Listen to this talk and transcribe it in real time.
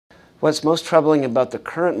What's most troubling about the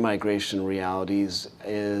current migration realities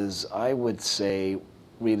is, I would say,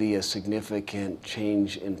 really a significant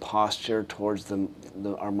change in posture towards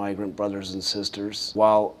our migrant brothers and sisters.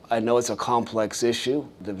 While I know it's a complex issue,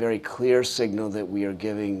 the very clear signal that we are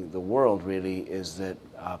giving the world really is that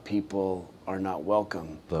people are not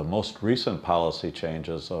welcome. The most recent policy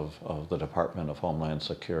changes of the Department of Homeland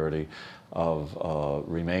Security of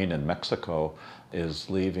remain in Mexico is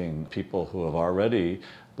leaving people who have already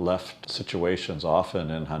left situations, often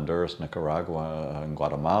in Honduras, Nicaragua, and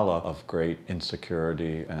Guatemala, of great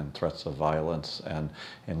insecurity and threats of violence, and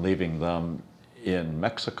leaving them in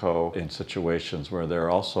Mexico in situations where they're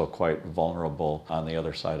also quite vulnerable on the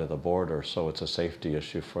other side of the border. So it's a safety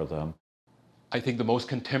issue for them. I think the most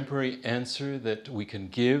contemporary answer that we can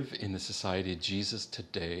give in the Society of Jesus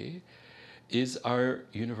today is our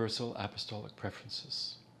universal apostolic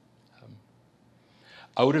preferences.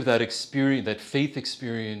 Out of that experience, that faith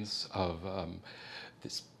experience of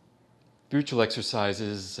this spiritual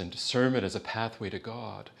exercises and discernment as a pathway to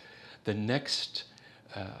God, the next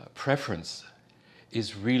preference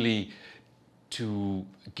is really to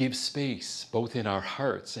give space, both in our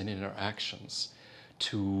hearts and in our actions,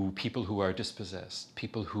 to people who are dispossessed,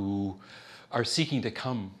 people who are seeking to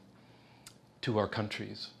come to our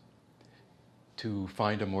countries to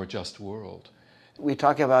find a more just world. We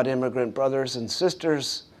talk about immigrant brothers and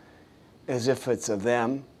sisters as if it's a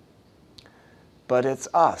them, but it's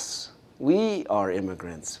us. We are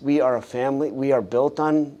immigrants. We are a family. We are built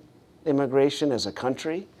on immigration as a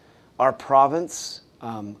country. Our province,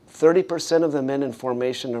 30% of the men in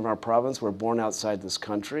formation of our province were born outside this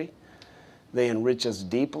country. They enrich us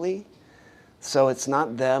deeply. So it's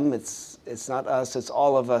not them, it's not us, it's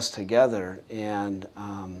all of us together.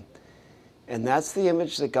 And that's the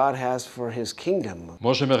image that God has for His kingdom.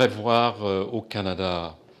 Moi, j'aimerais voir au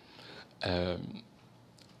Canada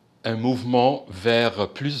un mouvement vers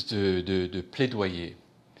plus de plaidoyer.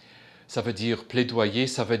 Ça veut dire plaidoyer,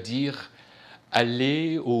 ça veut dire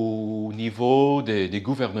aller au niveau des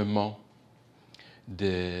gouvernements,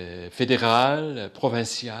 fédéral,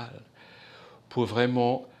 provincial, pour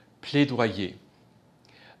vraiment plaidoyer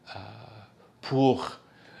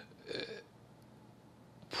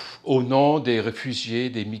au nom des réfugiés,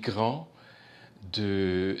 des migrants,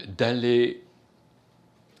 d'aller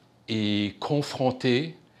et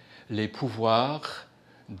confronter les pouvoirs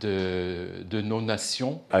de nos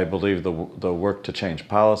nations. I believe the work to change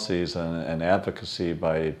policies and advocacy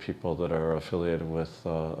by people that are affiliated with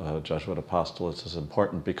Jesuit apostolates is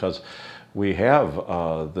important, because we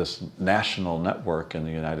have this national network in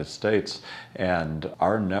the United States, and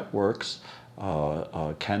our networks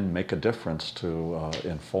can make a difference to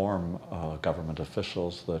inform government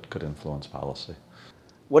officials that could influence policy.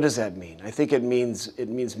 What does that mean? I think it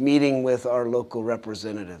means meeting with our local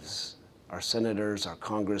representatives, our senators, our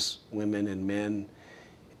congresswomen and men,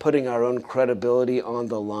 putting our own credibility on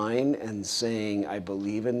the line and saying, I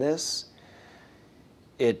believe in this.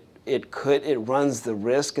 It runs the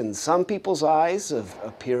risk in some people's eyes of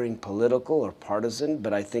appearing political or partisan,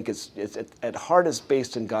 but I think it's at heart is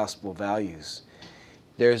based in gospel values.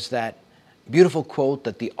 There's that beautiful quote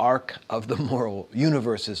that the arc of the moral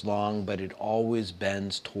universe is long, but it always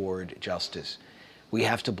bends toward justice. We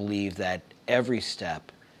have to believe that every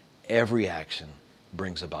step, every action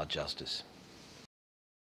brings about justice.